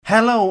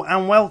Hello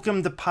and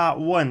welcome to part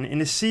 1 in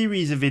a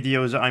series of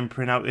videos that I'm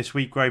putting out this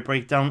week where I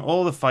break down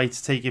all the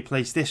fights taking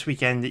place this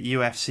weekend at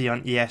UFC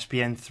on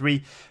ESPN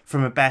 3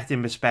 from a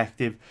betting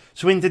perspective.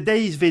 So in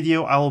today's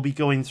video I will be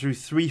going through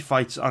 3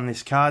 fights on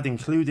this card,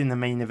 including the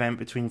main event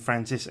between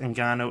Francis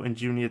Ngannou and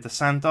Junior Dos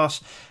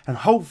Santos, and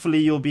hopefully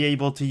you'll be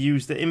able to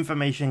use the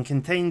information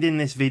contained in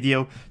this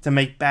video to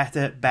make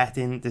better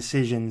betting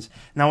decisions.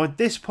 Now at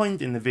this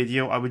point in the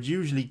video I would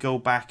usually go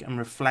back and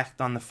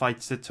reflect on the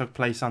fights that took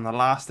place on the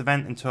last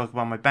event and talk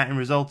about my betting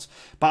results,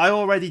 but I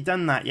already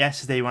done that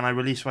yesterday when I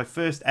released my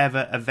first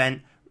ever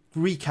event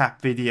recap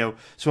video.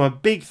 So a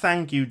big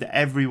thank you to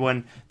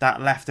everyone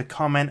that left a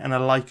comment and a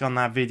like on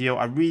that video.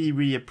 I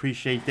really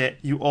appreciate it.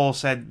 You all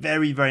said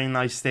very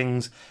nice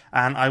things,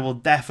 and I will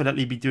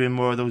definitely be doing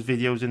more of those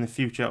videos in the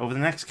future. Over the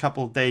next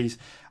couple of days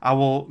I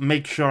will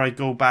make sure I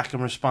go back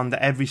and respond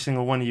to every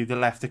single one of you that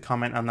left a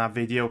comment on that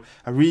video.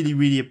 I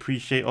really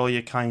appreciate all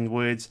your kind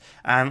words,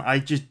 and I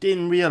just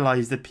didn't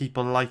realize that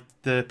people liked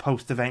the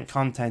post-event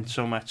content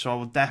so much, so I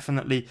will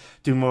definitely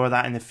do more of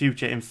that in the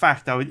future. In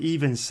fact, I would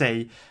even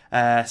say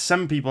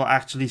some people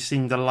actually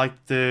seem to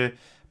like the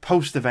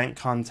post-event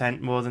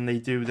content more than they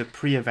do the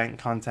pre-event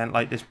content,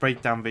 like this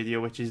breakdown video,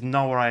 which is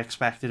not what I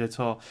expected at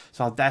all.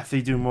 So I'll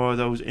definitely do more of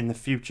those in the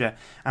future.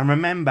 And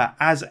remember,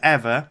 as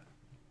ever,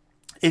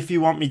 if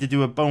you want me to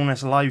do a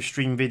bonus live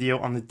stream video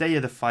on the day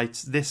of the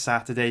fights this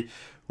Saturday,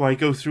 where I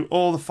go through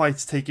all the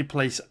fights taking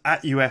place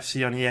at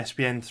UFC on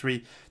ESPN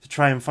 3 to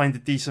try and find a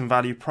decent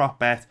value prop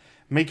bet,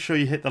 make sure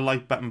you hit the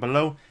like button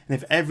below, and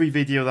if every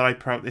video that I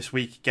put out this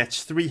week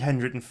gets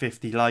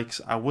 350 likes,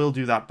 I will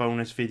do that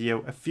bonus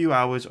video a few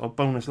hours, or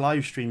bonus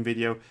live stream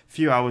video a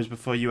few hours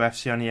before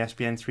UFC on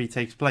ESPN 3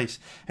 takes place.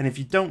 And if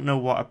you don't know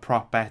what a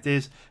prop bet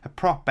is, a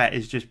prop bet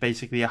is just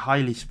basically a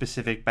highly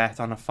specific bet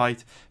on a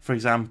fight. For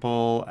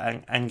example,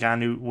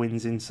 Ngannou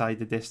wins inside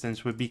the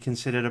distance would be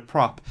considered a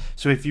prop.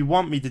 So if you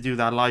want me to do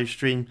that live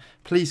stream,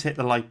 please hit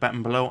the like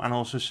button below and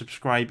also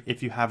subscribe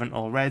if you haven't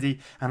already.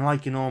 And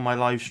like in all my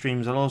live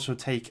streams, I'll also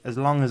take as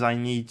long as I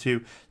need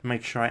to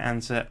make sure I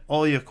answer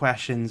all your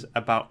questions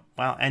about,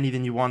 well,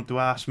 anything you want to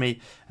ask me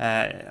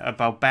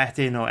about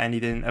betting or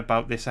anything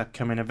about this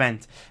upcoming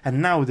event.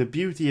 And now the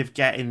beauty of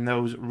getting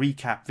those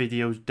recap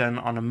videos done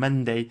on a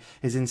Monday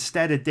is,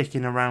 instead of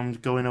dicking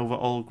around going over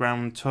old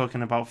ground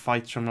talking about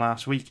fights from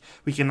last week,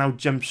 we can now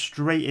jump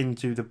straight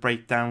into the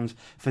breakdowns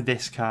for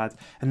this card.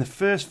 And the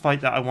first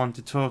fight that I want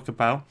to talk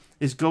about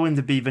is going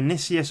to be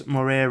Vinicius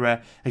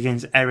Moreira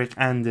against Eric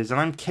Anders. And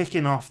I'm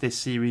kicking off this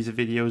series of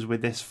videos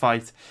with this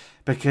fight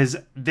because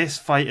this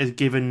fight has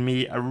given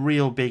me a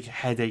real big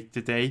headache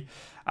today.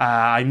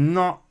 I'm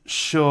not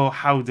sure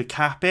how to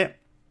cap it.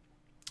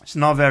 It's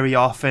not very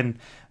often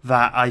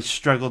that I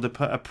struggle to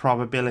put a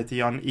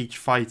probability on each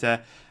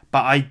fighter,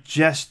 but I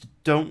just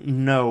don't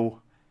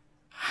know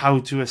how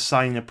to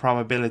assign a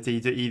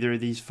probability to either of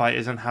these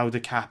fighters and how to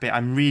cap it.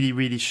 I'm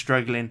really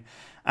struggling,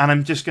 and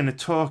I'm just going to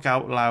talk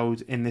out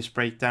loud in this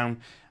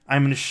breakdown.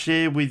 I'm going to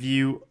share with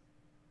you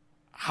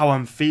how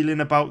I'm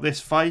feeling about this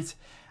fight,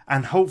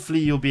 and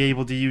hopefully you'll be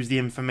able to use the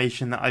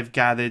information that I've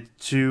gathered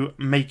to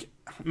make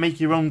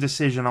your own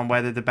decision on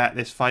whether to bet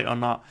this fight or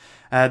not.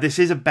 This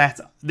is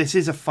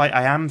a fight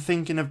I am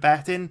thinking of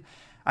betting.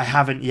 I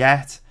haven't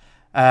yet.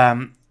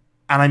 And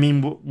I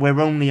mean, we're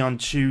only on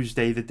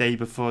Tuesday, the day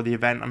before the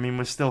event. I mean,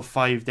 we're still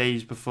 5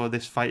 days before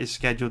this fight is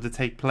scheduled to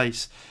take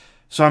place.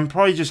 So I'm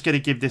probably just going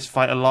to give this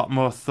fight a lot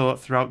more thought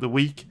throughout the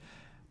week.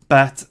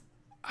 But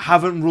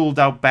haven't ruled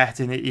out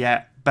betting it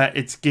yet. But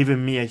it's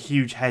given me a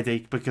huge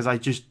headache because I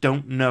just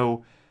don't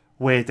know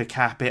where to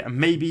cap it. And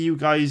maybe you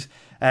guys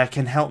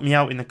can help me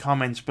out in the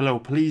comments below.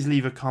 Please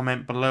leave a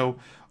comment below,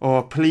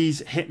 or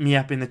please hit me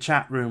up in the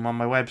chat room on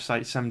my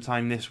website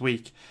sometime this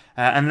week.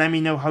 And let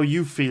me know how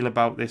you feel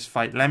about this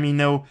fight. Let me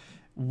know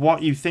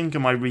what you think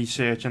of my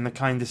research and the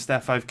kind of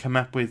stuff I've come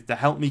up with to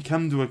help me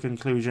come to a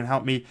conclusion,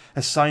 help me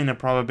assign a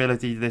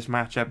probability to this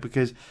matchup,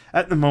 because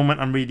at the moment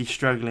I'm really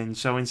struggling.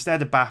 So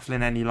instead of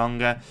baffling any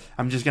longer,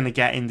 I'm just going to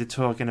get into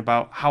talking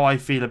about how I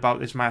feel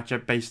about this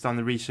matchup based on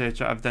the research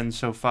that I've done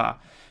so far.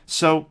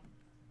 So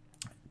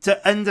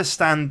to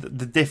understand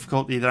the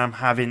difficulty that I'm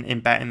having in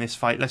betting this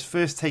fight, let's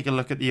first take a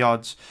look at the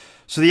odds.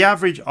 So the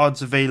average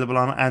odds available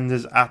on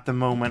Anders at the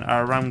moment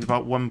are around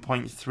about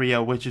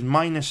 1.30, which is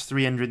minus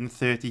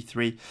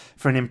 333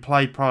 for an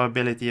implied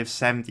probability of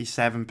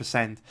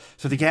 77%.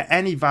 So to get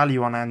any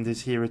value on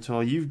Anders here at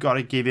all, you've got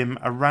to give him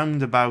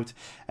around about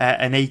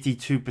an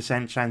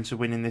 82% chance of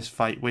winning this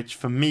fight, which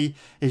for me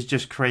is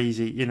just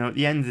crazy. You know, at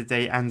the end of the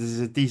day, Anders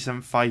is a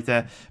decent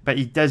fighter, but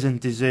he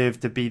doesn't deserve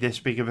to be this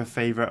big of a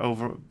favourite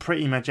over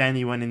pretty much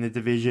anyone in the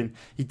division.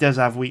 He does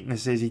have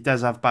weaknesses, he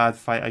does have bad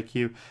fight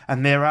IQ,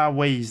 and there are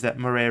ways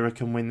that Moreira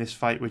can win this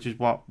fight, which is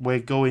what we're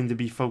going to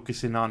be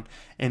focusing on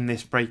in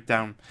this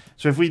breakdown.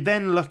 So if we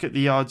then look at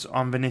the odds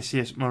on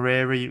Vinicius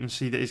Moreira, you can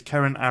see that his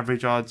current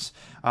average odds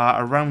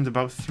are around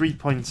about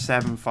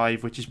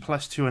 3.75, which is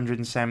plus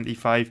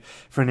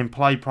 275 for an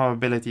implied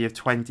probability of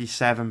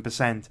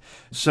 27%.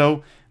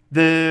 So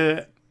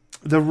the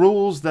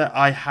rules that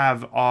I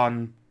have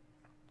on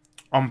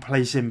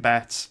placing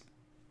bets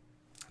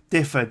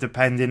differ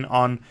depending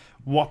on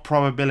what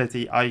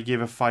probability I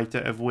give a fighter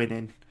of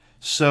winning.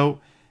 So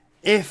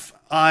if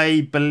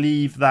I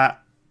believe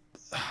that,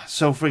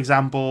 so for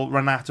example,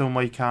 Renato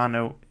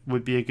Moicano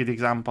would be a good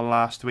example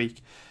last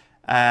week.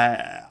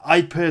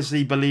 I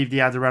personally believed he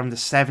had around a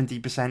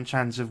 70%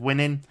 chance of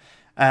winning.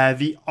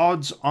 The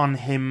odds on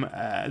him,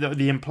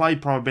 the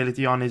implied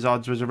probability on his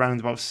odds was around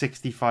about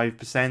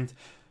 65%.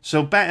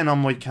 So betting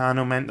on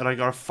Moicano meant that I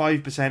got a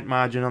 5%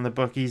 margin on the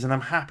bookies, and I'm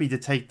happy to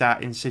take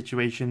that in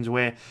situations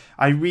where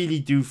I really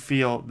do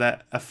feel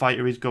that a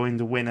fighter is going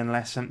to win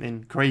unless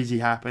something crazy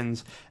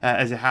happens.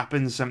 As it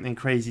happens, something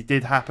crazy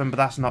did happen, but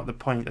that's not the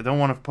point. I don't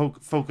want to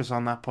focus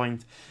on that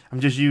point. I'm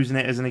just using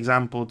it as an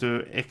example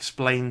to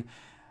explain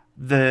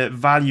the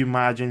value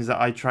margins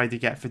that I try to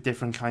get for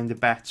different kind of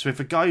bets. So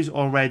if a guy's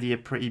already a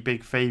pretty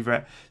big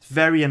favourite, it's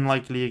very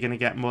unlikely you're going to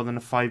get more than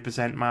a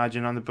 5%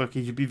 margin on the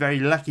bookies. You'd be very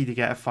lucky to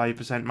get a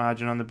 5%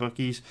 margin on the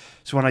bookies.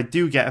 So when I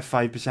do get a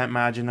 5%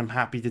 margin, I'm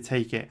happy to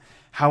take it.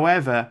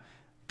 However,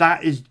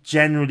 that is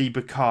generally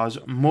because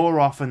more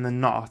often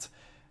than not,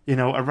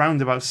 around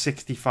about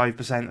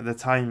 65% of the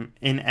time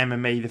in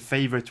MMA, the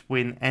favourites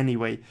win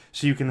anyway.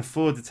 So you can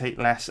afford to take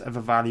less of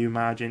a value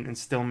margin and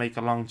still make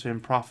a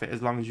long-term profit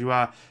as long as you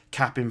are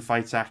capping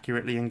fights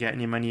accurately and getting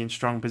your money in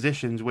strong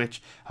positions,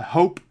 which I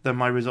hope that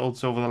my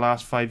results over the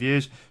last 5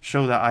 years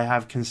show that I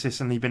have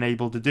consistently been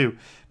able to do.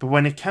 But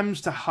when it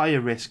comes to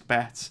higher risk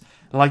bets,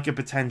 like a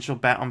potential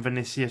bet on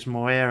Vinicius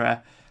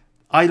Moreira,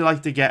 I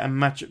like to get a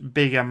much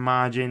bigger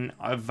margin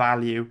of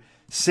value,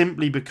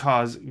 simply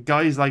because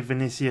guys like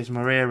Vinicius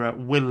Moreira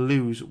will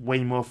lose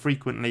way more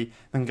frequently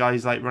than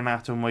guys like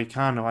Renato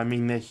Moicano. I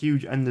mean, they're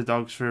huge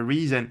underdogs for a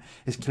reason.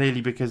 It's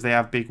clearly because they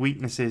have big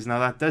weaknesses. Now,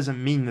 that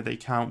doesn't mean that they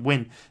can't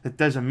win. That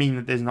doesn't mean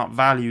that there's not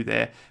value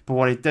there. But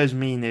what it does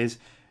mean is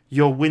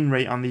your win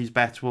rate on these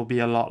bets will be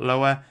a lot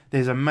lower.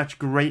 There's a much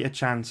greater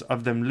chance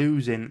of them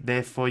losing.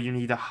 Therefore, you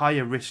need a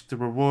higher risk to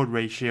reward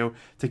ratio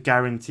to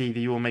guarantee that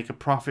you will make a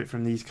profit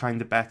from these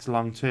kind of bets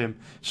long term.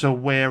 So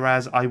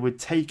whereas I would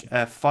take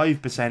a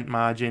 5%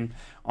 margin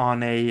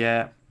on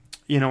a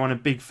on a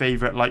big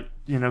favourite like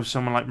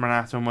someone like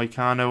Renato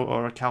Moicano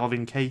or a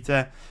Calvin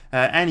Kattar,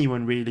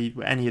 anyone really,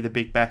 any of the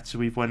big bets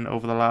we've won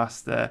over the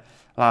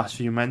last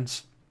few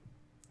months,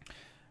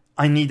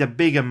 I need a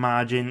bigger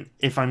margin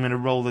if I'm going to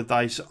roll the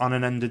dice on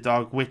an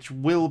underdog, which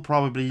will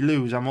probably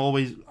lose.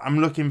 I'm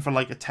looking for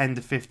like a 10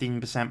 to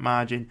 15%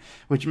 margin,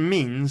 which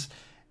means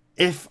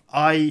if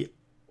I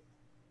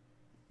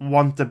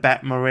want to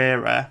bet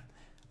Moreira,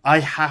 I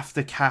have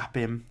to cap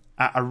him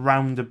at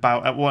around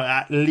about,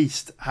 at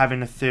least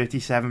having a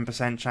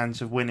 37%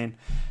 chance of winning,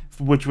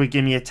 which would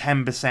give me a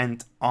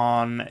 10%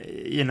 on,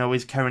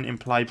 his current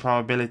implied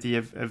probability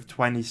of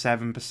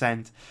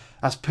 27%.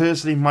 That's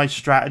personally my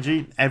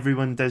strategy.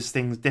 Everyone does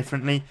things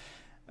differently,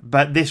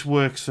 but this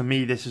works for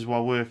me. This is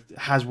what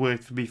has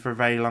worked for me for a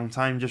very long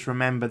time. Just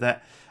remember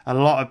that a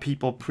lot of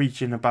people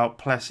preaching about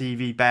plus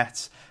EV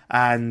bets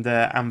and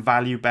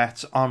value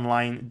bets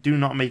online do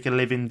not make a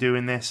living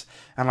doing this,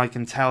 and I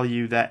can tell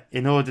you that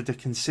in order to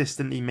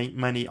consistently make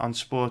money on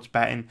sports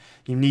betting,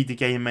 you need to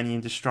get your money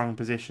into strong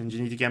positions.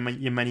 You need to get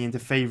your money into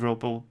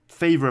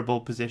favourable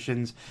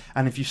positions,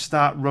 and if you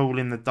start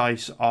rolling the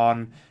dice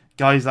on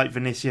guys like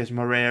Vinicius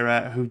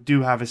Moreira, who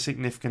do have a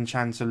significant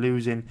chance of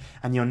losing,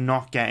 and you're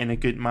not getting a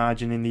good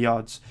margin in the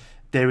odds,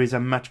 there is a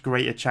much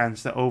greater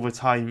chance that over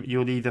time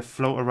you'll either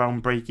float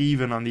around break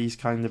even on these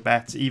kind of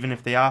bets, even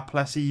if they are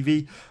plus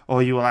EV,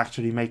 or you will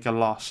actually make a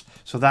loss.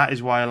 So that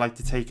is why I like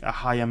to take a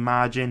higher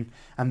margin,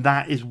 and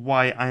that is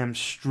why I am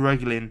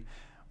struggling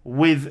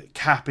with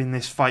capping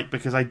this fight,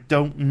 because I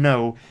don't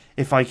know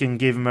if I can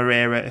give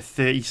Moreira a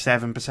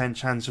 37%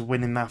 chance of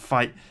winning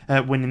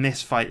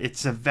this fight.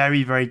 It's a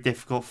very, very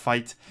difficult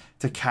fight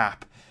to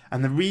cap,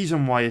 and the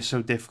reason why it's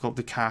so difficult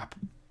to cap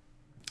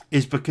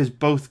is because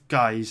both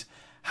guys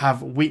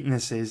have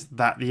weaknesses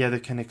that the other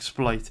can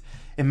exploit.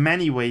 In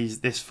many ways,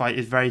 this fight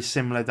is very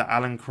similar to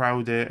Alan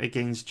Crowder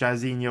against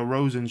Jairzinho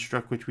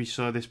Rozenstruik, which we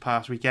saw this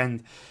past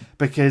weekend,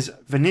 because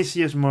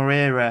Vinicius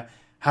Moreira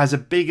has a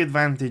big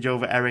advantage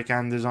over Eric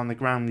Anders on the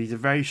ground. He's a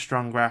very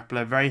strong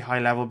grappler, very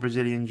high-level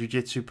Brazilian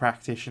Jiu-Jitsu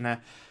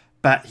practitioner,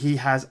 but he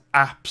has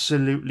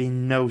absolutely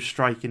no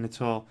striking at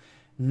all.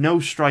 No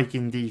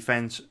striking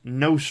defense,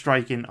 no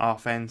striking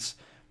offense.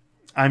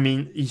 I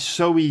mean, he's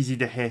so easy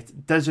to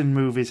hit, doesn't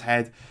move his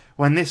head.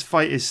 When this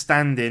fight is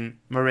standing,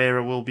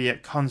 Moreira will be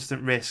at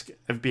constant risk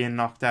of being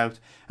knocked out.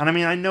 And I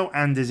mean, I know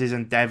Anders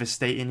isn't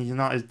devastating. He's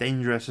not as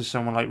dangerous as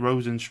someone like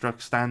Rozenstruik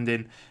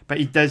standing, but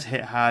he does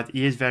hit hard.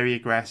 He is very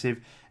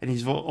aggressive, and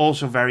he's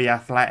also very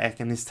athletic,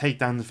 and his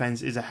takedown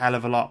defense is a hell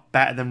of a lot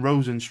better than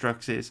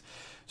Rozenstruik's is.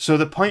 So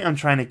the point I'm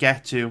trying to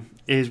get to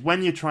is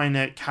when you're trying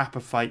to cap a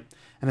fight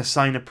and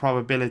assign a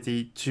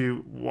probability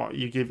to what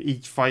you give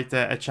each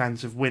fighter a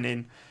chance of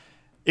winning,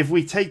 if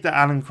we take the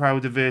Alan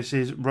Crowder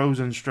versus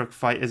Rozenstruik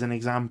fight as an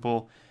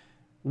example,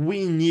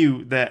 we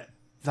knew that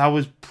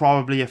was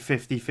probably a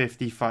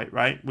 50-50 fight,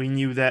 right? We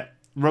knew that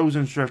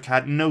Rozenstruik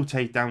had no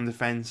takedown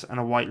defense and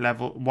a white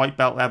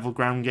belt level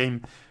ground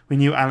game. We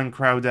knew Alan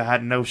Crowder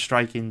had no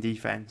striking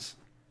defense.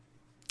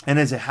 And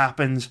as it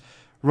happens,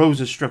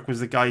 Rosenstruck was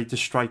the guy to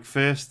strike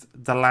first,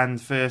 to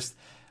land first,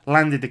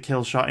 landed the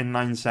kill shot in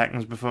 9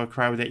 seconds before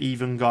Crowder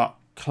even got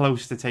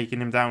close to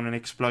taking him down and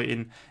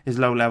exploiting his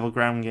low-level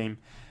ground game.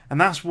 And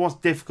that's what's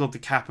difficult to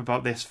cap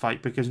about this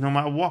fight, because no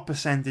matter what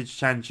percentage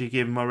chance you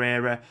give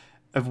Moreira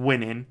of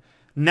winning,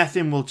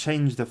 nothing will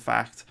change the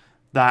fact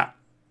that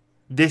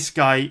this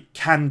guy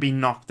can be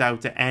knocked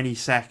out at any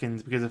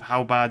second because of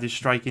how bad his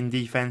striking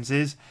defense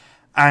is.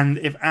 And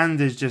if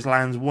Anders just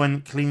lands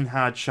one clean,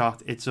 hard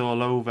shot, it's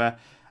all over.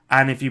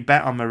 And if you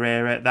bet on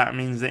Moreira, that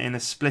means that in a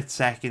split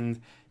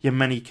second, your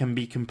money can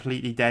be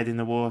completely dead in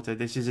the water.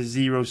 This is a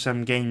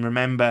zero-sum game.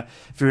 Remember,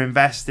 if you're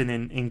investing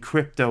in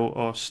crypto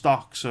or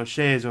stocks or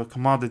shares or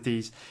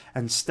commodities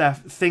and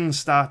stuff, things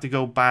start to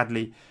go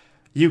badly,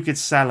 you could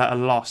sell at a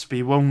loss, but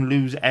you won't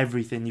lose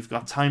everything. You've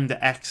got time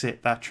to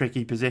exit that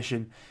tricky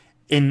position.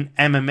 In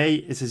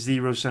MMA, it's a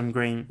zero-sum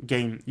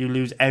game. You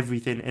lose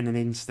everything in an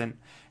instant.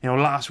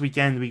 Last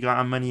weekend we got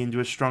our money into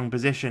a strong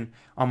position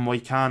on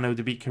Moicano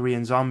to beat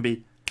Korean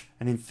Zombie,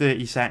 and in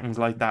 30 seconds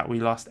like that, we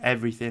lost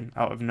everything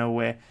out of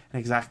nowhere. And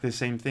exactly the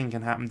same thing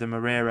can happen to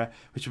Moreira,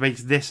 which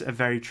makes this a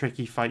very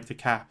tricky fight to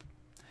cap.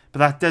 But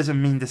that doesn't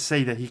mean to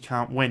say that he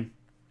can't win,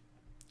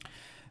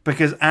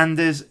 because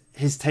Anders,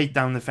 his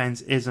takedown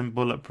defense isn't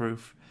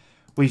bulletproof.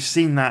 We've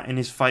seen that in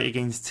his fight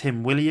against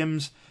Tim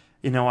Williams.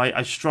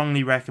 I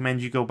strongly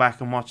recommend you go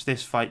back and watch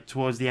this fight.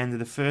 Towards the end of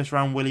the first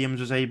round, Williams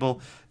was able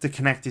to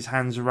connect his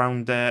hands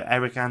around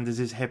Eric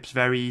Anders' hips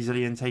very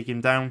easily and take him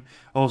down.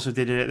 Also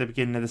did it at the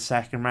beginning of the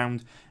second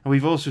round. And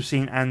we've also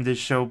seen Anders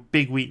show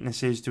big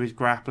weaknesses to his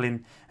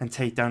grappling and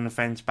takedown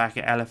defense back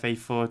at LFA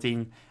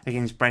 14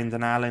 against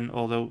Brendan Allen,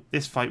 although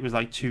this fight was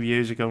like 2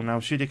 years ago now.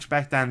 Should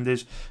expect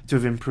Anders to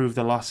have improved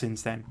a lot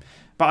since then.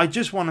 But I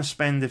just want to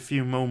spend a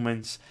few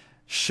moments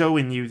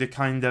showing you the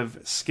kind of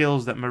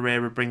skills that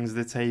Moreira brings to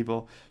the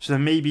table, so that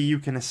maybe you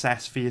can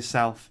assess for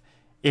yourself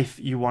if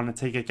you want to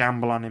take a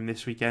gamble on him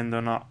this weekend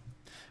or not.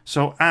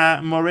 So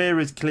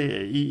Moreira is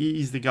clear.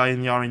 He's the guy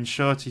in the orange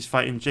shorts. He's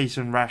fighting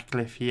Jason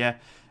Ratcliffe here.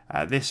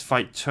 This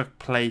fight took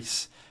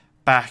place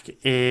back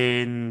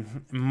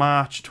in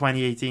March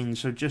 2018,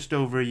 so just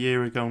over a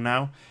year ago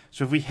now.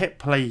 So if we hit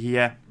play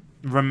here,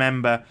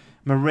 remember,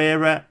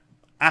 Moreira,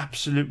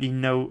 absolutely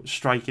no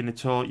striking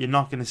at all. You're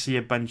not going to see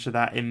a bunch of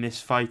that in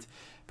this fight,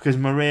 because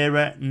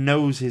Moreira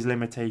knows his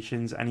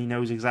limitations and he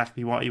knows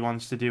exactly what he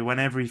wants to do.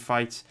 Whenever he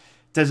fights,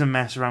 doesn't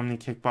mess around in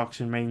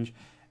kickboxing range.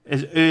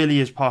 As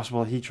early as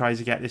possible, he tries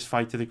to get this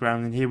fight to the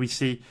ground. And here we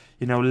see,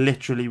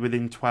 literally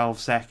within 12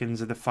 seconds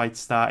of the fight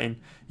starting,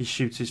 he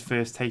shoots his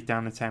first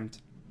takedown attempt.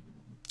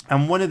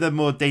 And one of the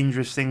more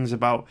dangerous things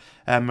about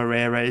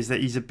Moreira is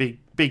that he's a big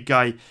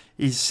guy.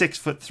 He's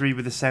 6'3"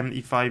 with a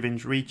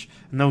 75-inch reach,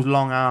 and those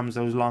long arms,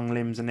 those long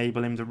limbs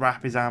enable him to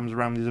wrap his arms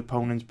around his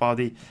opponent's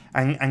body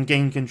and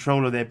gain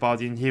control of their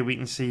body. And here we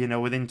can see,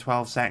 within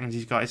 12 seconds,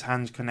 he's got his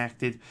hands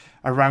connected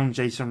around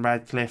Jason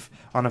Radcliffe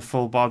on a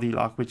full body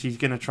lock, which he's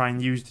going to try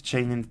and use to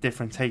chain into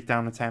different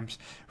takedown attempts.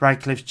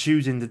 Radcliffe's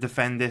choosing to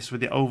defend this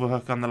with the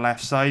overhook on the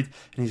left side,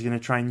 and he's going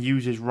to try and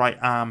use his right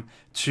arm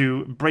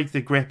to break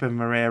the grip of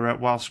Moreira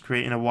whilst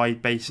creating a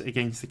wide base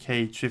against the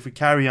cage. So if we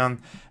carry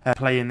on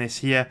playing this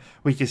here,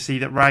 we can see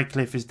that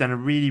Radcliffe has done a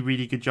really,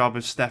 really good job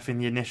of stuffing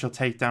the initial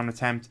takedown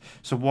attempt.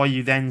 So what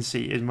you then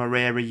see is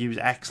Moreira use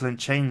excellent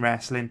chain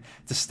wrestling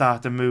to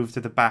start a move to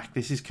the back.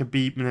 This is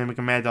Khabib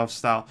Nurmagomedov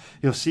style.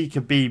 You'll see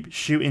Khabib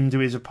shoot into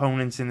his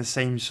opponents in the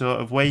same sort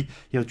of way.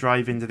 He'll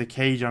drive into the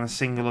cage on a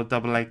single or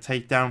double leg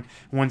takedown.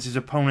 And once his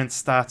opponent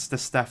starts to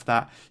stuff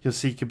that, you'll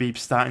see Khabib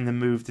starting the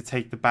move to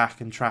take the back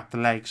and trap the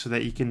leg so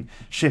that he can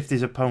shift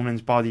his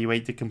opponent's body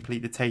weight to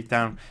complete the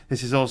takedown.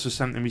 This is also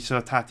something we saw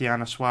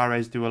Tatiana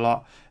Suarez do a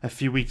lot a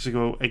few weeks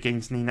ago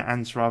against Nina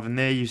Ansaroff, and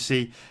there you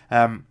see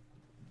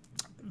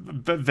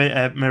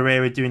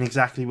Moreira doing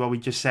exactly what we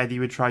just said he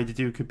would try to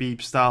do,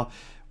 Khabib style.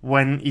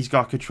 When he's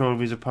got control of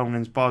his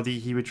opponent's body,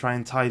 he would try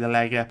and tie the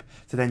leg up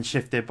to then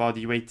shift their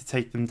body weight to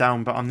take them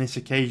down. But on this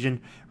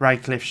occasion,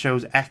 Radcliffe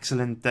shows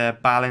excellent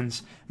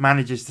balance,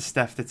 manages to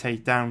stuff the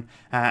takedown,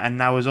 and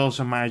now has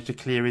also managed to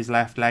clear his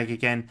left leg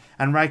again.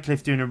 And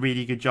Radcliffe doing a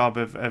really good job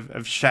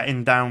of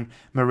shutting down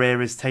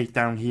Moreira's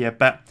takedown here.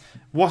 But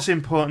what's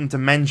important to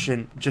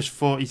mention, just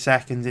 40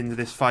 seconds into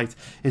this fight,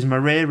 is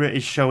Moreira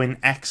is showing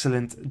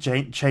excellent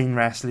chain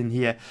wrestling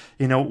here.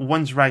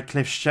 Once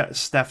Radcliffe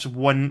stuffs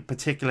one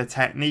particular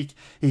technique,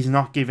 he's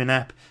not giving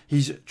up.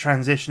 He's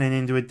transitioning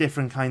into a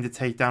different kind of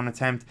takedown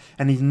attempt,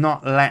 and he's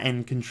not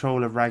letting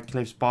control of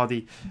Radcliffe's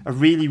body. A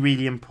really,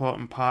 really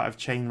important part of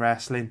chain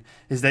wrestling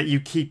is that you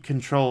keep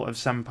control of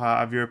some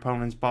part of your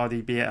opponent's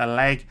body, be it a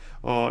leg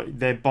or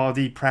their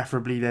body,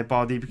 preferably their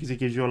body, because it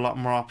gives you a lot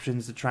more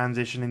options to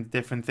transition into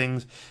different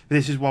things. But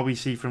this is what we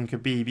see from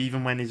Khabib.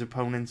 Even when his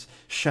opponents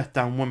shut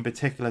down one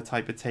particular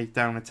type of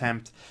takedown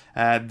attempt,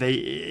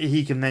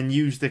 he can then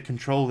use the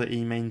control that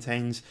he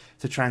maintains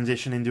to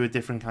transition into a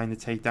different kind of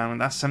takedown.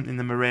 And that's something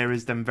that Moreira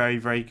has done very,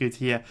 very good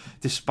here,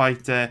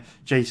 despite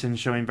Jason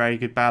showing very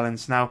good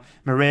balance. Now,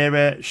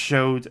 Moreira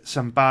showed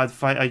some bad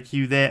fight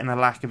IQ there and a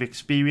lack of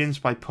experience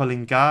by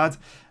pulling guard,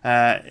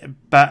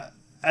 but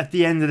at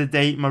the end of the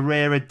day,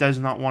 Moreira does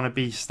not want to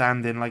be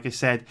standing. Like I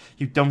said,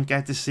 you don't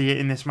get to see it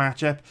in this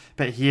matchup,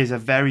 but he is a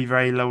very,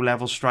 very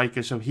low-level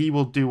striker, so he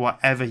will do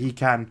whatever he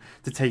can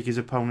to take his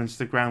opponents to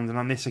the ground. And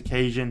on this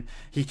occasion,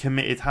 he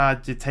committed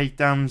hard to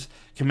takedowns,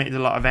 committed a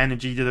lot of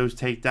energy to those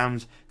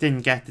takedowns,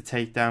 didn't get the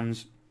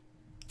takedowns.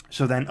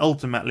 So then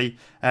ultimately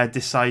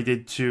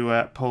decided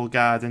to pull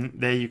guard, and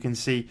there you can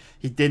see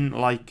he didn't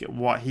like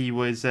what he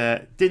was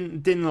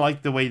didn't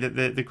like the way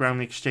that the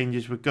ground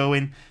exchanges were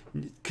going.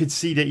 Could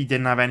see that he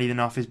didn't have anything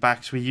off his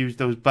back, so he used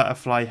those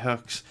butterfly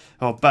hooks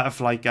or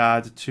butterfly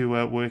guard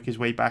to work his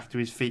way back to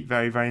his feet.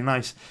 Very, very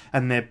nice,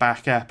 and they're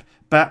back up.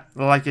 But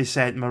like I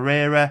said,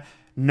 Moreira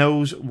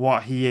knows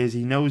what he is.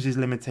 He knows his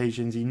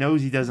limitations. He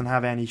knows he doesn't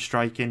have any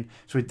striking,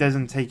 so it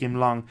doesn't take him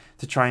long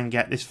to try and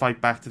get this fight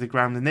back to the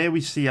ground. And there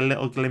we see a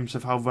little glimpse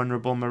of how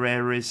vulnerable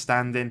Moreira is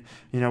standing.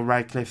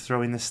 Radcliffe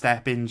throwing the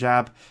step-in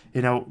jab.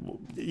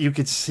 You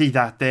could see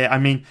that there. I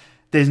mean,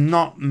 there's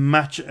not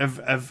much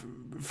of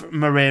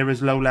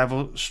Moreira's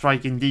low-level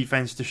striking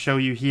defense to show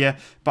you here,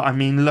 but I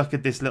mean, look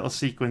at this little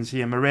sequence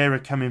here. Moreira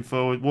coming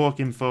forward,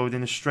 walking forward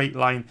in a straight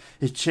line,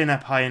 his chin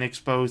up high and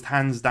exposed,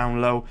 hands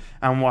down low,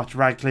 and watch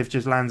Radcliffe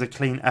just lands a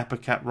clean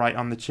uppercut right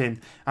on the chin.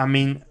 I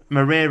mean,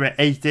 Moreira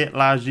ate it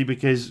largely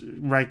because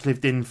Radcliffe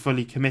didn't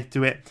fully commit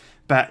to it,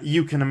 but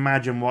you can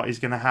imagine what is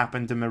going to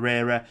happen to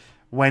Moreira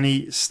when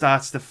he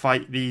starts to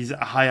fight these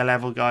higher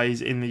level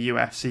guys in the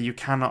UFC. You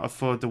cannot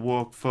afford to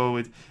walk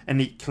forward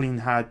and eat clean,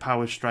 hard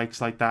power strikes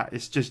like that.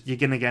 It's just, you're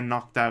going to get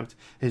knocked out.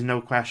 There's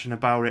no question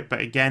about it. But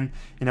again,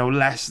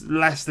 less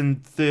than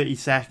 30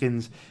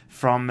 seconds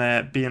from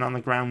being on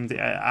the ground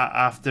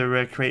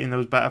after creating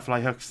those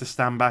butterfly hooks to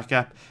stand back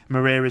up,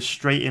 Moreira's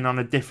straight in on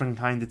a different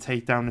kind of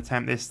takedown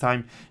attempt this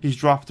time. He's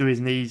dropped to his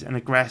knees and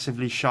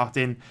aggressively shot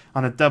in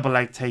on a double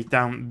leg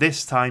takedown.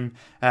 This time,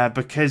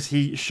 because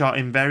he shot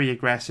in very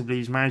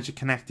aggressively, he's managed to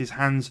connect his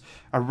hands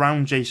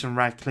around Jason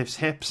Radcliffe's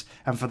hips,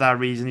 and for that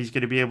reason he's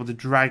going to be able to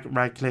drag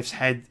Radcliffe's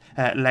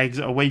legs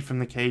away from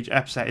the cage,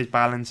 upset his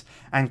balance,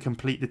 and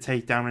complete the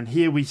takedown. And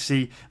here we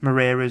see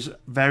Moreira's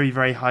very,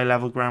 very high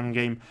level ground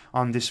game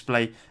on display.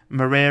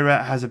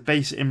 Moreira has a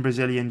base in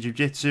Brazilian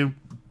Jiu-Jitsu.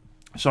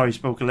 Sorry,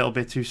 spoke a little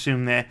bit too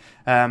soon there.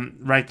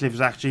 Radcliffe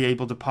was actually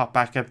able to pop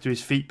back up to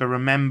his feet, but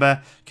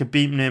remember,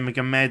 Khabib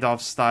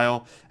Nurmagomedov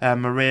style,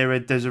 Moreira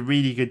does a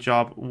really good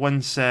job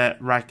once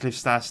Radcliffe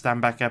starts to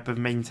stand back up of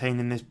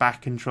maintaining this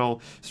back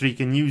control, so he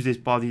can use this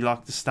body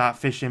lock to start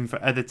fishing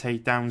for other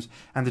takedowns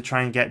and to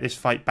try and get this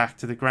fight back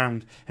to the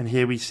ground. And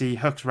here we see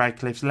hooks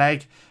Radcliffe's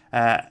leg,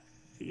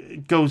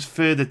 goes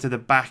further to the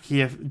back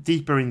here,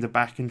 deeper into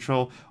back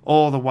control,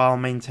 all the while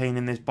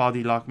maintaining this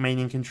body lock,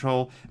 maintaining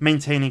control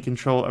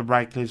of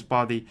Radcliffe's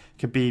body,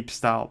 Khabib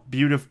style.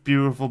 Beautiful,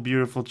 beautiful,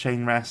 beautiful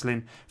chain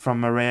wrestling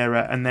from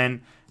Moreira, and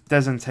then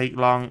doesn't take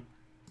long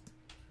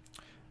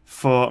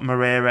for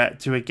Moreira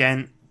to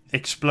again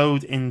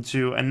explode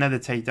into another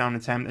takedown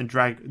attempt and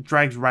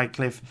drags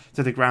Radcliffe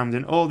to the ground.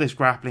 And all this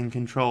grappling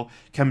control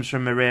comes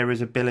from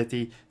Moreira's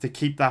ability to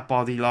keep that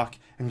body lock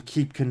and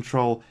keep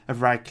control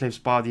of Radcliffe's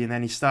body. And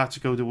then he starts to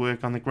go to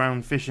work on the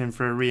ground, fishing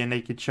for a rear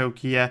naked choke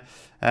here,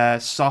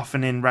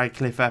 softening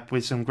Radcliffe up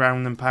with some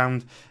ground and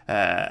pound.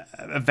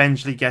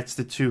 Eventually gets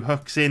the two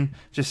hooks in,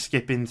 just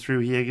skipping through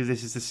here because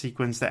this is the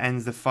sequence that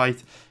ends the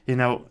fight.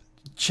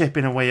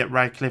 Chipping away at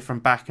Radcliffe from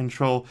back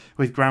control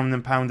with ground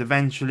and pound,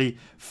 eventually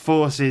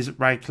forces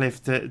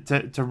Radcliffe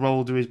to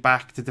roll to his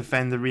back to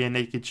defend the rear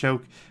naked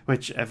choke,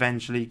 which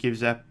eventually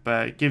gives up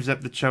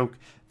the choke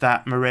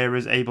that Moreira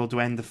is able to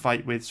end the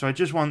fight with. So I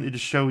just wanted to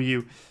show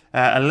you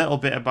a little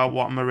bit about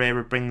what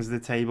Moreira brings to the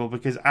table,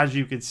 because as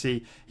you can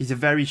see, he's a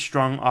very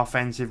strong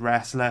offensive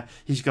wrestler.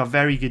 He's got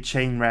very good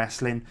chain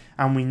wrestling,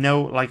 and we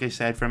know, like I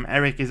said, from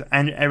Eric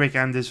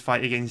Anders'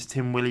 fight against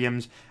Tim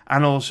Williams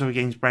and also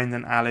against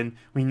Brendan Allen,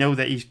 we know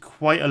that he's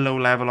quite a low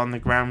level on the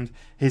ground.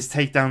 His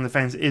takedown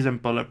defense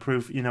isn't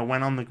bulletproof.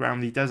 When on the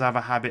ground, he does have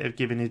a habit of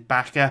giving his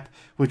back up,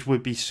 which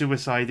would be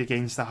suicide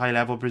against a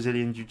high-level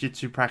Brazilian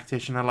Jiu-Jitsu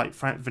practitioner like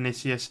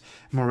Vinicius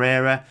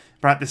Moreira.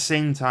 But at the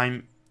same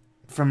time,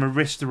 from a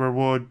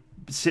risk-to-reward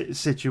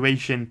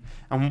situation,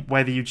 and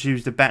whether you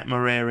choose to bet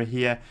Moreira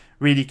here,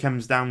 really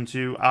comes down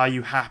to, are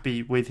you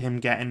happy with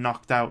him getting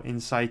knocked out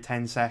inside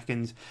 10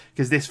 seconds?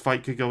 Because this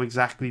fight could go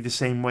exactly the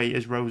same way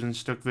as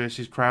Rosenstruck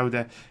versus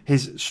Crowder.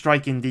 His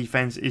striking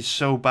defense is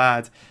so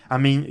bad. I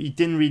mean, you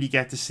didn't really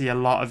get to see a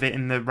lot of it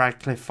in the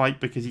Radcliffe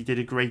fight because he did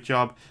a great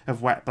job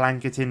of wet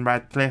blanketing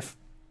Radcliffe.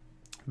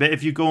 But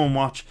if you go and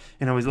watch,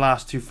 his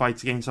last two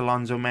fights against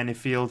Alonzo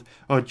Menifield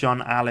or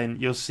John Allen,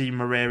 you'll see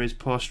Moreira's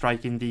poor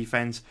striking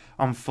defense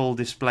on full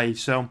display.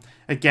 So,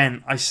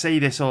 again, I say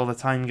this all the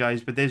time,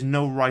 guys, but there's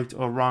no right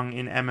or wrong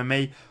in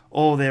MMA.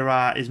 All there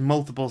are is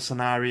multiple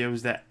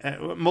scenarios,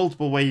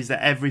 multiple ways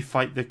that every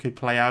fight that could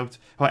play out,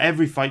 or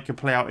every fight could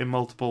play out in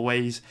multiple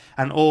ways,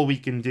 and all we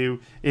can do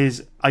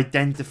is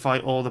identify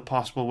all the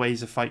possible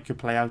ways a fight could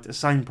play out,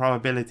 assign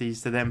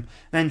probabilities to them,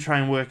 then try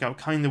and work out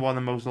kind of what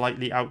the most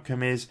likely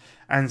outcome is,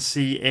 and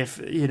see if,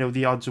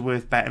 the odds are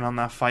worth betting on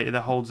that fighter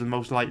that holds the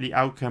most likely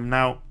outcome.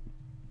 Now,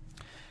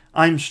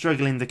 I'm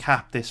struggling to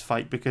cap this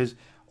fight because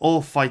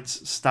all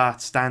fights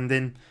start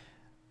standing.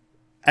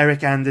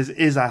 Eric Anders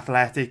is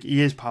athletic, he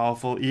is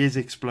powerful, he is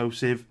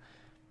explosive.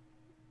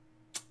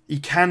 He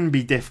can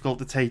be difficult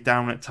to take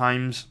down at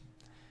times.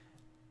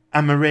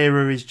 And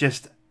Moreira is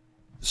just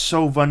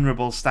so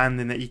vulnerable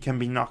standing that he can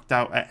be knocked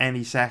out at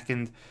any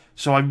second.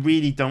 So I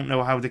really don't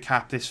know how to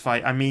cap this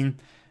fight. I mean,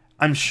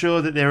 I'm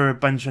sure that there are a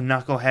bunch of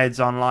knuckleheads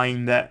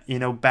online that,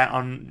 bet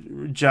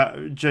on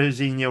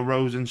Jairzinho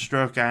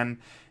Rosenstruck, and,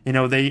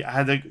 they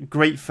had a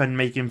great fun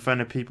making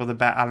fun of people that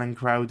bet Alan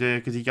Crowder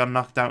because he got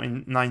knocked out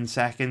in 9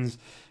 seconds.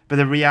 But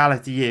the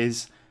reality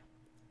is,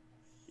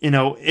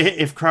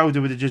 if Crowder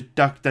would have just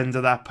ducked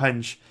under that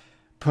punch,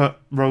 put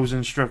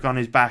Rosenstruck on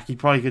his back, he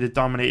probably could have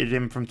dominated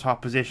him from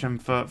top position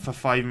for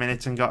 5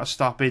 minutes and got a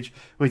stoppage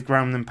with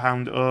ground and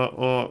pound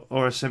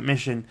or a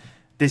submission.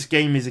 This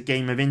game is a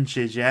game of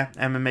inches, yeah?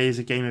 MMA is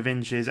a game of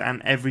inches,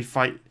 and every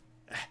fight,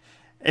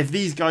 if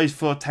these guys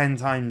fought 10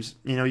 times,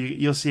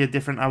 you'll see a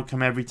different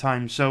outcome every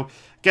time. So I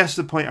guess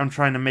the point I'm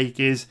trying to make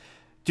is,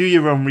 do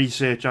your own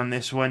research on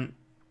this one.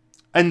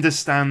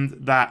 Understand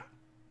that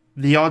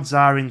the odds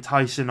are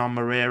enticing on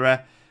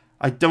Moreira.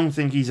 I don't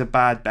think he's a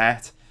bad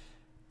bet.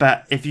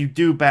 But if you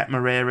do bet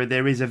Moreira,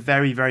 there is a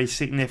very, very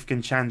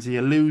significant chance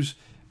he'll lose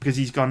because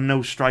he's got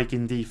no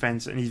striking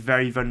defense and he's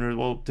very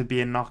vulnerable to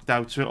being knocked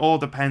out. So it all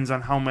depends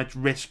on how much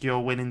risk you're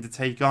willing to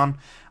take on.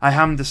 I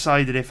haven't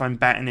decided if I'm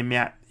betting him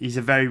yet. He's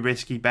a very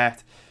risky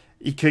bet.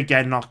 He could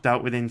get knocked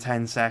out within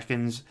 10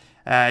 seconds.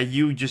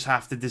 You just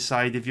have to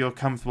decide if you're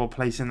comfortable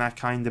placing that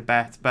kind of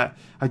bet. But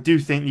I do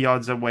think the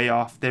odds are way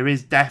off. There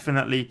is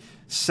definitely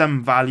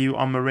some value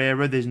on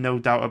Moreira. There's no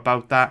doubt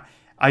about that.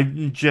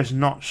 I'm just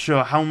not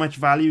sure how much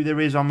value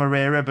there is on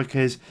Moreira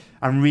because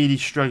I'm really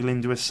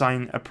struggling to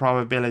assign a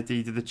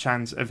probability to the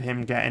chance of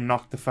him getting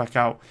knocked the fuck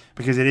out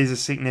because it is a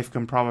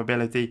significant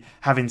probability.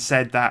 Having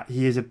said that,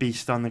 he is a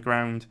beast on the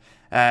ground.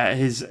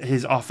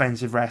 His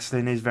offensive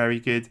wrestling is very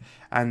good,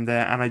 and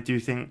I do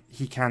think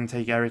he can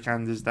take Eric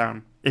Anders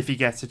down if he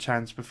gets a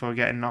chance before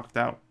getting knocked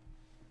out.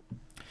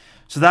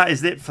 So that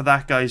is it for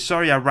that, guys.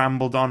 Sorry I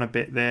rambled on a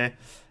bit there.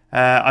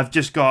 I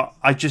just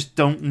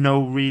don't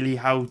know really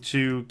how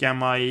to get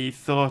my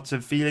thoughts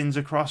and feelings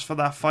across for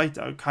that fight.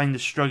 I'm kind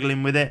of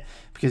struggling with it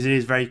because it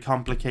is very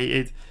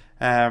complicated.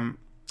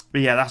 But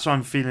yeah, that's what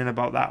I'm feeling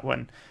about that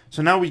one.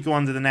 So now we go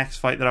on to the next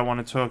fight that I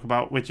want to talk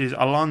about, which is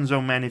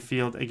Alonzo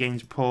Menifield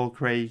against Paul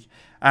Craig.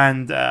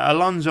 And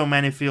Alonzo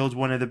Menifield's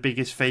one of the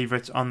biggest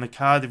favourites on the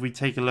card. If we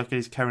take a look at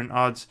his current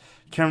odds,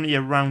 currently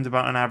around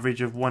about an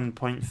average of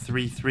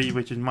 1.33,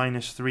 which is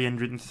minus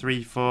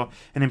 303 for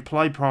an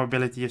implied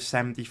probability of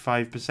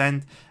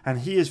 75%. And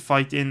he is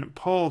fighting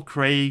Paul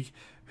Craig,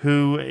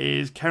 who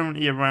is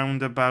currently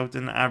around about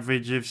an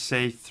average of,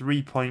 say,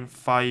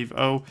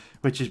 3.50,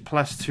 which is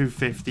plus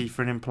 250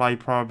 for an implied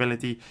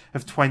probability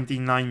of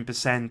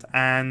 29%.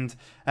 And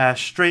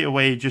straight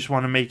away, just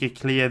want to make it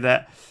clear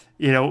that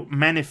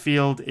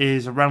Menifield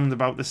is around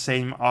about the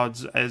same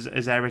odds as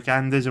Eric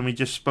Anders, and we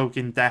just spoke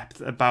in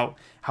depth about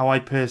how I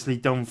personally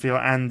don't feel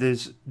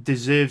Anders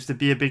deserves to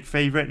be a big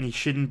favourite, and he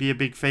shouldn't be a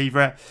big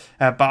favourite,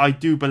 but I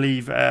do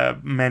believe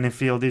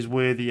Menifield is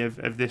worthy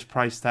of this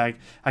price tag.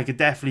 I could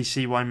definitely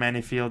see why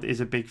Menifield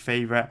is a big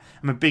favourite.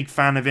 I'm a big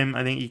fan of him.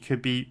 I think he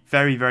could be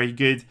very, very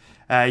good.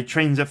 He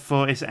trains at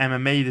Fortis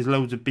MMA. There's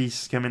loads of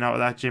beasts coming out of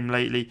that gym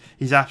lately.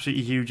 He's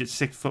absolutely huge at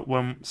 6'1",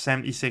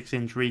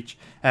 76-inch reach.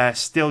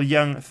 Still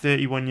young,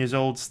 31 years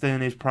old, still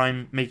in his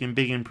prime, making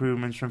big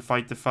improvements from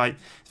fight to fight.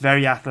 He's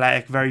very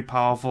athletic, very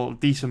powerful,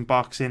 decent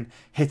boxing,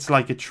 hits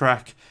like a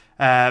truck,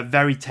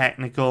 very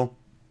technical,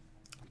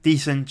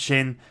 decent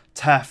chin,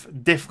 tough,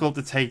 difficult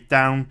to take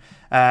down,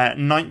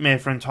 nightmare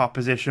from top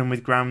position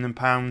with ground and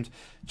pound.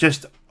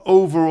 Just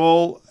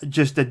overall,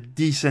 just a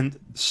decent,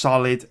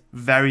 solid,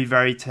 very,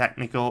 very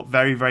technical,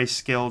 very, very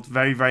skilled,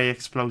 very, very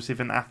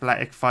explosive and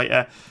athletic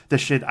fighter that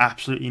should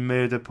absolutely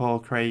murder Paul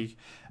Craig.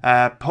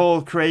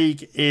 Paul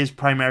Craig is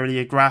primarily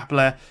a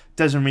grappler,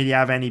 doesn't really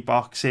have any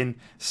boxing,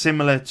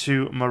 similar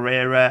to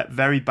Moreira,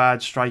 very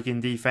bad striking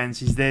defense.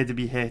 He's there to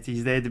be hit,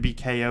 he's there to be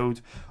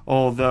KO'd,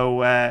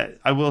 although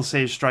I will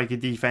say his striking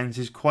defense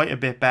is quite a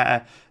bit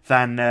better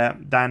than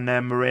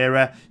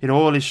Moreira.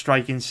 All his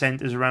striking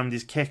centers around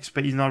his kicks,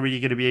 but he's not really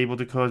going to be able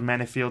to cause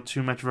Menifield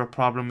too much of a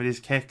problem with his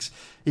kicks.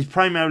 He's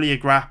primarily a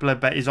grappler,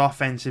 but his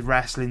offensive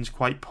wrestling's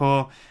quite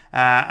poor.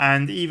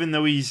 And even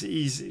though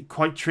he's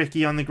quite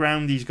tricky on the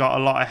ground, he's got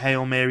a lot of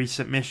Hail Mary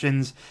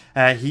submissions.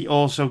 He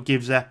also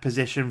gives up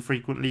position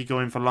frequently,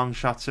 going for long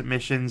shot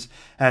submissions.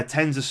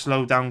 Tends to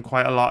slow down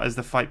quite a lot as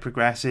the fight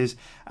progresses.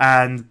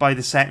 And by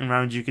the second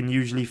round, you can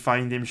usually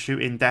find him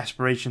shooting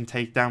desperation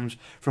takedowns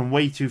from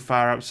way too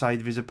far outside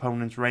of his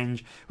opponent's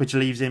range, which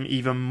leaves him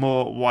even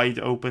more wide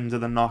open to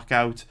the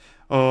knockout.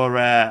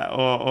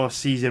 Or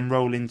sees him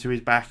roll into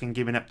his back and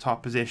giving up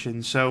top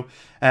position. So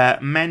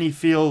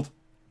Menifield,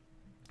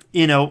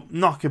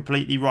 not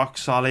completely rock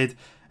solid,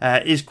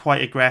 is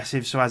quite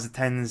aggressive, so has a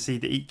tendency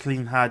to eat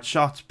clean, hard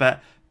shots,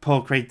 but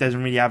Paul Craig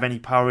doesn't really have any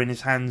power in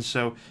his hands,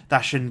 so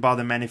that shouldn't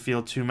bother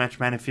Menifield too much.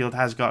 Menifield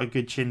has got a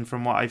good chin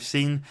from what I've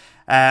seen.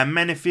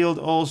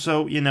 Menifield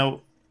also,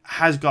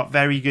 has got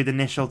very good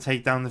initial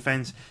takedown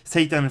defense.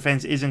 Takedown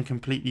defense isn't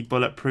completely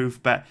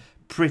bulletproof, but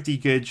pretty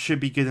good, should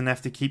be good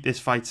enough to keep this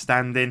fight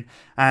standing.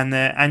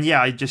 And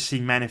yeah, I just see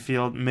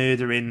Menifield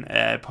murdering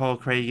Paul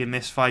Craig in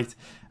this fight.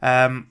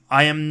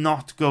 I am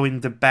not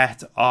going to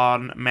bet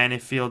on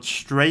Menifield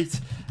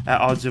straight,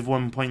 odds of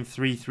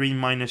 1.33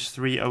 minus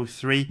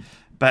 303,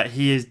 but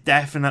he is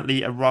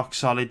definitely a rock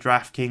solid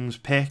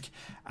DraftKings pick,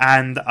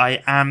 and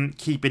I am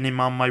keeping him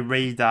on my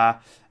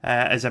radar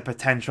as a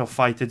potential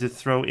fighter to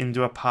throw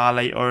into a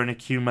parlay or an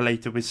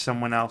accumulator with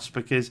someone else,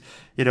 because,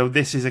 you know,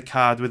 this is a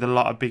card with a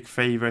lot of big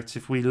favourites.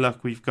 If we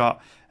look, we've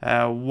got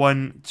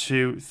 1,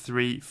 2,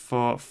 3,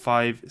 4,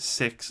 5,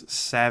 6,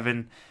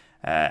 7,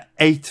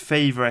 8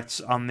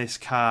 favourites on this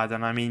card,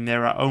 and I mean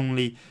there are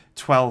only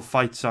 12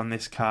 fights on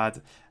this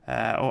card.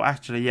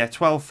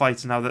 12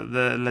 fights now that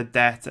the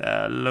Ledette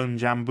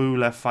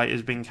Lunjambula fight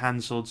has been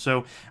cancelled.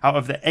 So out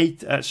of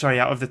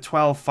the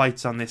 12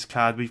 fights on this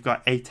card, we've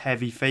got 8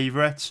 heavy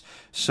favourites.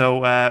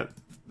 So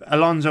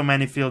Alonzo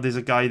Menifield is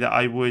a guy that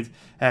I would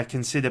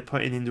consider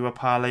putting into a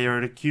parlay or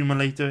an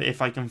accumulator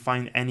if I can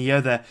find any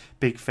other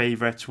big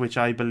favourites, which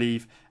I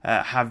believe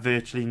have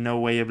virtually no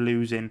way of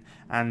losing.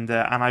 And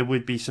I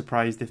would be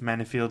surprised if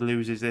Menifield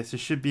loses this. It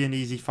should be an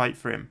easy fight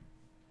for him.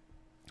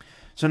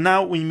 So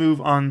now we move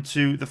on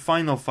to the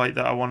final fight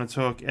that I want to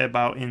talk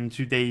about in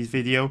today's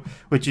video,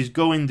 which is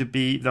going to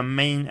be the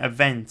main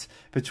event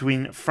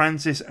between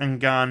Francis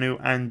Ngannou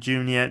and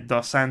Junior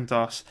Dos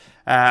Santos.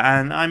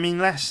 And I mean,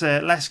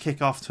 let's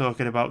kick off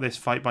talking about this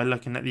fight by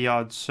looking at the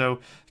odds. So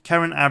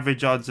current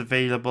average odds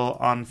available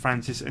on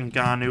Francis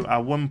Ngannou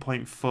are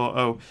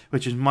 1.40,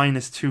 which is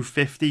minus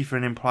 250 for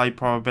an implied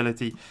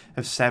probability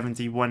of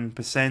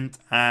 71%,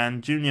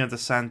 and Junior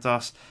Dos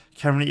Santos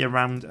currently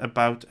around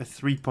about a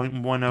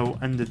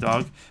 3.10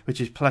 underdog,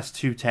 which is plus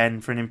 210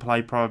 for an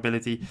implied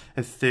probability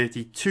of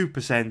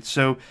 32%.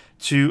 So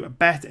to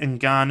bet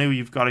Ngannou,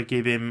 you've got to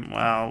give him,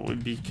 well,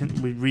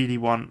 we really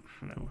want,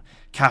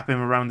 cap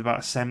him around about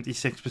a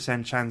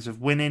 76% chance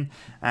of winning,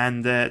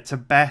 and to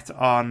bet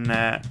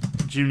on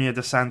Junior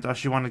Dos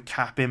Santos, you want to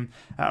cap him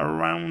at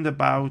around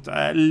about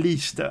at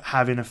least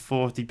having a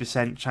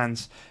 40%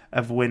 chance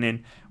of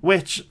winning,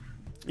 which,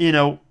 you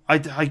know,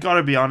 I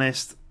gotta be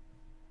honest,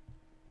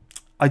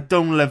 I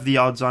don't love the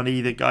odds on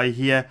either guy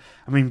here.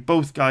 I mean,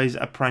 both guys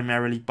are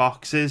primarily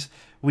boxers.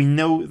 We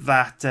know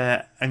that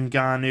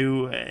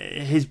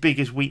Ngannou, his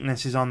biggest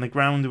weakness is on the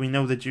ground. We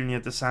know that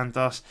Junior Dos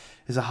Santos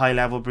is a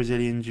high-level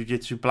Brazilian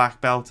Jiu-Jitsu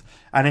black belt.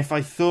 And if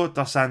I thought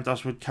Dos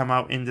Santos would come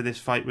out into this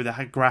fight with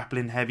a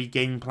grappling-heavy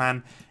game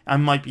plan, I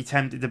might be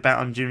tempted to bet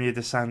on Junior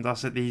Dos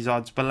Santos at these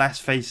odds. But let's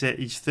face it,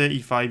 he's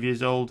 35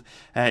 years old.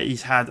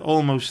 He's had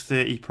almost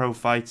 30 pro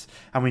fights,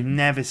 and we've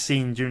never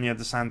seen Junior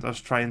Dos Santos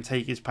try and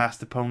take his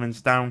past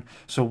opponents down.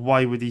 So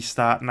why would he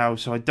start now?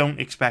 So I don't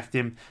expect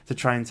him to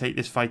try and take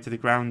this fight to the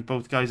ground.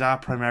 Both guys are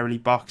primarily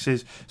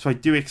boxers, so I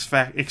do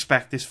expect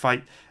this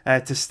fight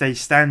to stay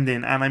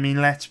standing. And I mean,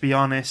 let's be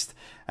honest,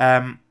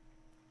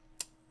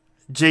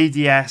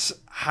 JDS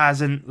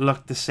hasn't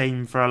looked the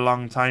same for a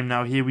long time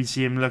now. Here we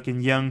see him looking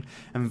young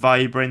and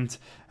vibrant,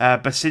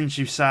 but since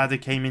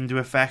USADA came into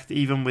effect,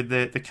 even with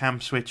the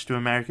camp switch to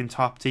American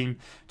Top Team,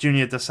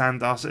 Junior Dos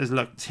Santos has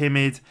looked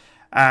timid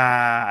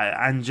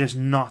and just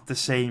not the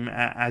same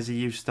as he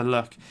used to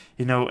look.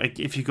 You know,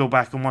 if you go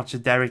back and watch a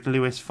Derek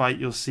Lewis fight,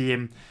 you'll see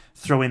him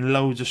throwing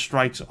loads of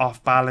strikes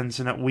off balance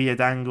and at weird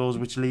angles,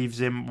 which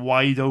leaves him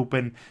wide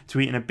open to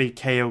eating a big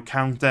KO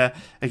counter.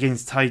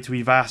 Against Tai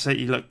Tuivasa,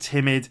 he looked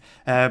timid.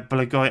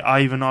 Blagoy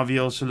Ivanov, he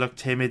also looked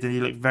timid, and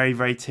he looked very,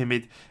 very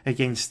timid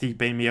against Stipe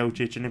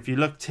Miocic. And if you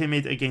look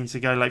timid against a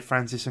guy like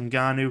Francis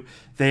Ngannou,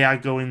 they are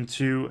going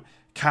to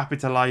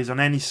capitalize on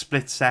any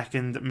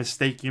split-second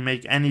mistake you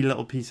make, any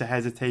little piece of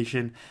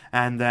hesitation,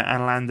 and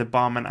land a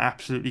bomb and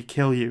absolutely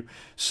kill you.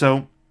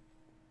 So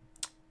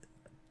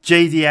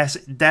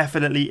JDS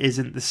definitely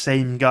isn't the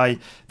same guy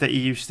that he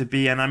used to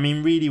be. And I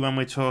mean, really, when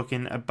we're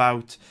talking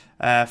about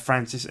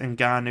Francis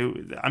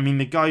Ngannou, I mean,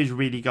 the guy's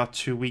really got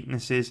two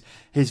weaknesses.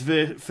 His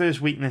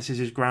first weakness is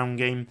his ground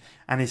game,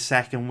 and his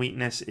second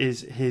weakness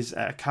is his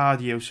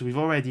cardio. So we've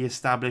already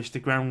established the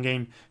ground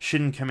game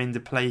shouldn't come into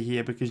play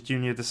here because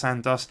Junior Dos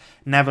Santos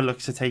never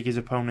looks to take his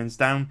opponents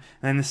down.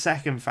 And then the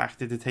second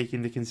factor to take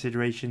into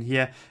consideration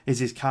here is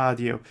his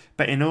cardio.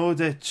 But in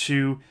order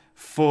to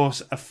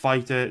force a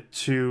fighter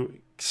to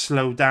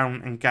slow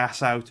down and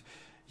gas out,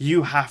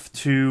 you have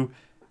to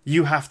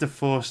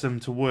force them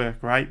to work,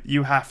 right?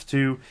 You have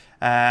to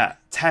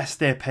test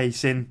their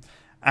pacing,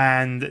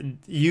 and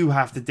you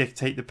have to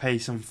dictate the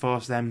pace and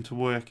force them to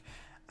work.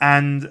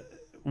 And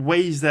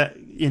ways that,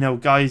 you know,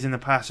 guys in the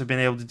past have been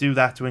able to do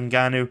that to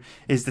Ngannou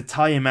is to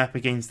tie him up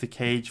against the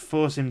cage,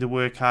 force him to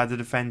work hard to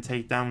defend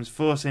takedowns,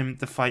 force him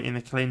to fight in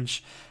a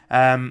clinch,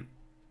 and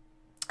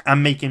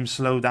make him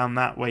slow down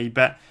that way.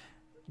 But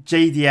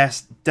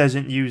JDS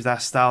doesn't use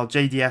that style.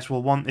 JDS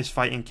will want this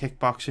fight in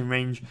kickboxing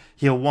range.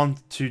 He'll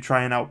want to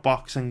try and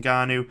outbox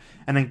Ngannou,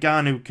 and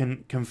Ngannou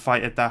can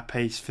fight at that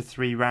pace for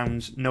 3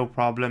 rounds, no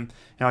problem.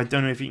 Now, I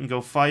don't know if he can go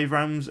 5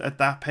 rounds at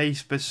that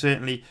pace, but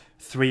certainly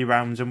 3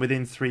 rounds, and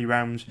within 3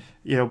 rounds,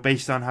 you know,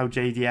 based on how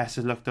JDS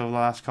has looked over the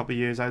last couple of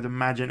years, I would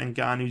imagine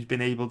Ngannou's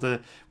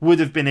would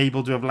have been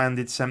able to have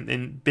landed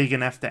something big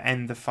enough to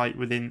end the fight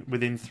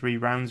within 3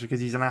 rounds,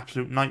 because he's an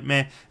absolute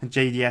nightmare, and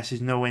JDS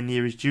is nowhere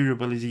near as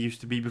durable as he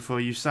used to be before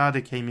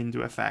USADA came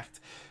into effect.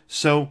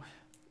 So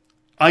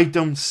I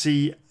don't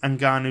see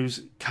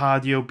Ngannou's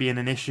cardio being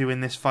an issue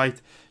in this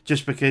fight,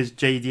 just because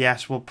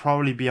JDS will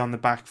probably be on the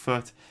back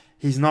foot.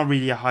 He's not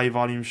really a high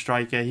volume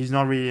striker. He's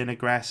not really an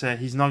aggressor.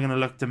 He's not going to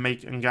look to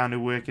make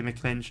Ngannou work in the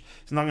clinch.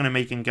 He's not going to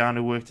make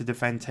Ngannou work to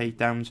defend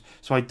takedowns.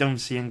 So I don't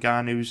see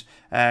Ngannou's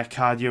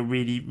cardio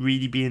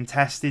really being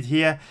tested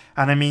here.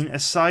 And I mean,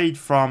 aside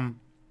from,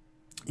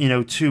 you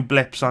know, 2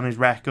 blips on his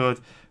record,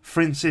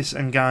 Francis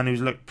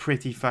Ngannou's looked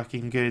pretty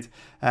fucking good.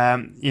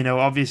 You know,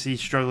 obviously he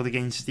struggled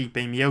against Stipe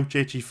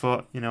Miocic. He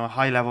fought, you know, a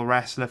high level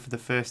wrestler for the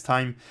first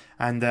time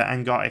and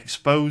got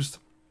exposed.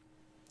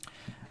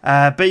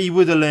 But he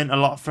would have learned a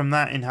lot from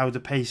that in how to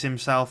pace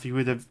himself. He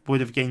would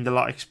have gained a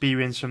lot of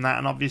experience from that,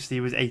 and obviously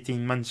it was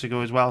 18 months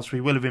ago as well, so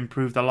he will have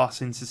improved a lot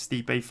since the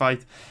Stipe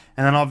fight.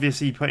 And then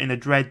obviously he put in a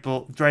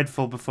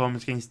dreadful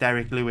performance against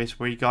Derek Lewis,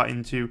 where he got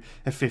into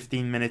a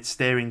 15-minute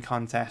staring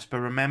contest.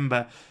 But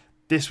remember,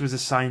 this was a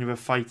sign of a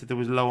fighter that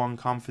was low on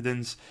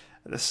confidence,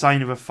 a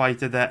sign of a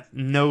fighter that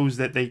knows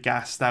that they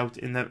gassed out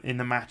in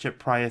the matchup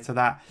prior to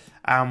that,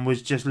 and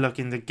was just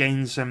looking to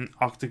gain some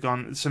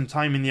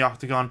time in the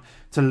octagon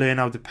to learn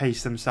how to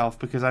pace themselves.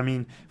 Because I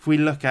mean, if we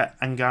look at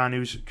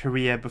Ngannou's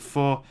career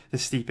before the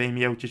Stipe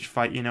Miocic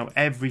fight, you know,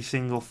 every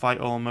single fight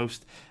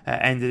almost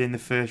ended in the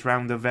first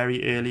round or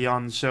very early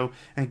on. So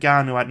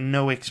Ngannou had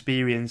no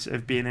experience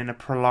of being in a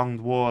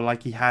prolonged war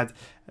like he had,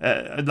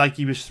 like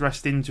he was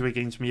thrust into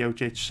against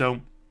Miocic.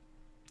 So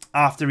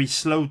after he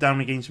slowed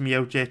down against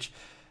Miocic,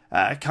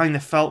 kind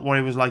of felt what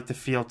it was like to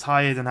feel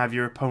tired and have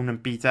your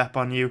opponent beat up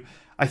on you.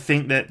 I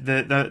think that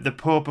the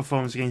poor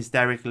performance against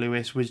Derek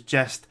Lewis was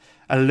just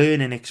a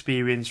learning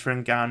experience for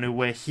Ngannou,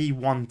 where he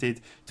wanted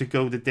to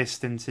go the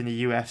distance in a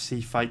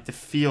UFC fight, to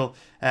feel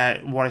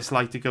what it's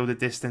like to go the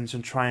distance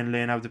and try and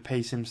learn how to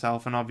pace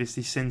himself. And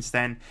obviously since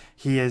then,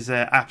 he has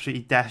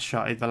absolutely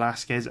death-shotted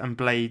Velasquez and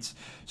Blades.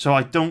 So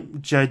I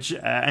don't judge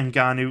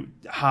Ngannou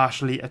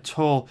harshly at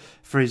all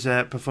for his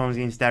performance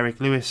against Derek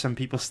Lewis. Some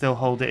people still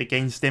hold it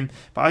against him,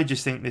 but I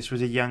just think this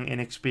was a young,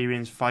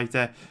 inexperienced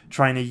fighter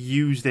trying to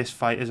use this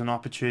fight as an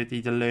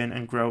opportunity to learn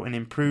and grow and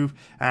improve.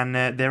 And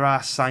there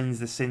are signs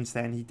that since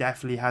then he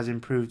definitely has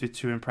improved with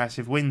 2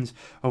 impressive wins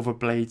over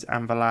Blades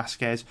and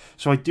Velasquez.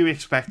 So I do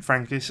expect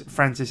Francis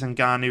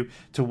Ngannou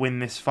to win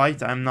this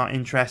fight. I'm not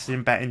interested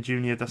in betting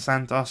Junior Dos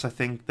Santos. I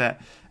think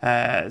that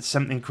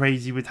something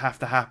crazy would have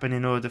to happen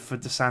in order for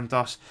Dos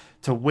Santos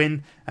to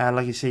win.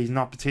 Like I say, he's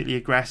not particularly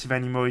aggressive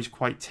anymore. He's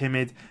quite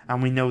timid,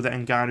 and we know that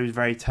Ngannou is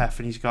very tough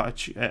and he's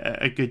got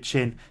a good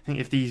chin. I think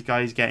if these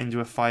guys get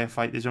into a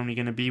firefight, there's only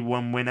going to be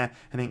one winner.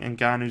 I think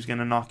Ngannou's going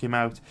to knock him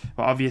out.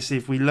 But obviously,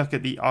 if we look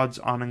at the odds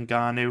on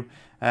Ngannou,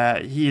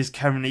 he is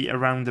currently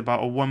around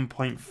about a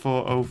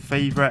 1.40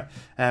 favourite,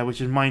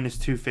 which is minus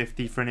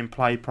 250 for an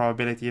implied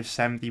probability of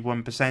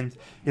 71%.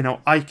 You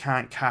know, I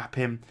can't cap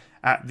him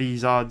at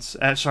these odds.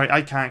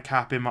 I can't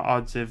cap him at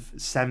odds of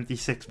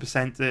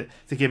 76%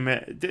 to give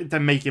him to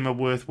make him a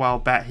worthwhile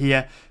bet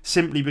here,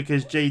 simply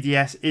because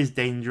JDS is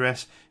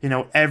dangerous. You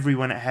know,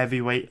 everyone at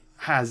heavyweight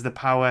has the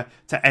power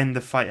to end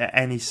the fight at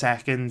any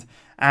second,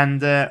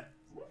 and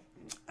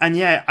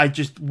yeah, I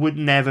would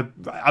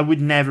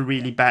never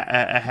really bet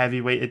a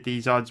heavyweight at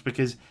these odds,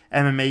 because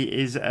MMA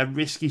is a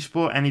risky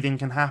sport. Anything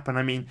can happen.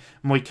 I mean,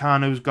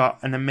 Moicano's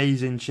got an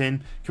amazing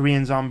chin.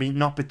 Korean Zombie,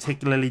 not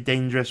particularly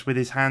dangerous with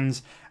his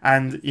hands.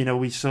 And, you know,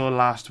 we saw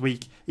last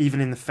week, even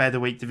in the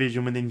featherweight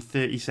division, within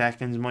 30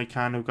 seconds,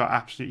 Moicano got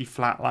absolutely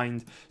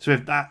flatlined. So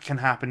if that can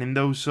happen in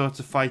those sorts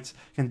of fights,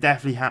 it can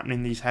definitely happen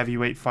in these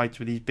heavyweight fights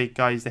with these big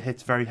guys that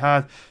hits very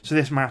hard. So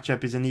this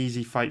matchup is an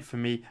easy fight for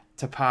me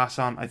to pass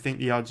on. I think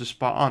the odds are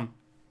spot on.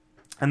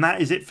 And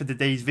that is it for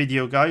today's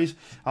video, guys.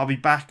 I'll be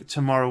back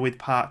tomorrow with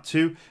part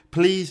 2.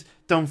 Please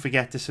don't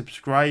forget to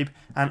subscribe.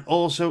 And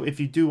also, if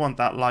you do want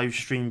that live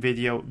stream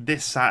video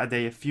this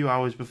Saturday, a few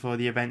hours before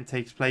the event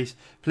takes place,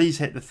 please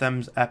hit the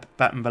thumbs up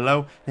button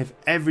below. And if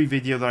every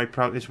video that I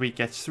put out this week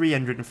gets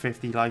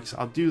 350 likes,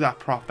 I'll do that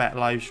prop bet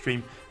live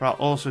stream, where I'll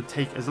also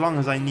take as long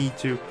as I need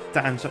to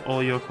answer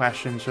all your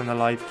questions from the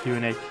live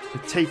Q&A.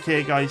 But take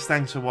care, guys.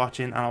 Thanks for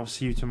watching, and I'll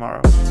see you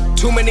tomorrow.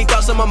 Too many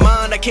thoughts on my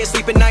mind, I can't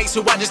sleep at night,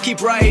 so I just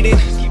keep writing.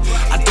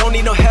 I don't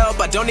need no help,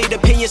 I don't need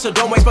opinions, so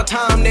don't waste my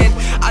time then.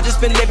 I just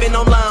been living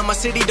online, my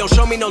city don't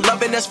show me no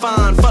love, and that's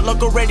fine. Fuck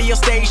local radio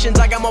stations,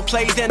 I got more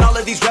plays than all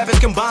of these rappers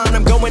combined.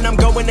 I'm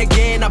going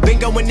again, I've been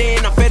going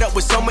in, I'm fed up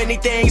with so many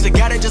things, I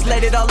gotta just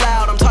let it all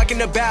out. I'm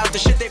talking about the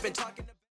shit they've been talking about.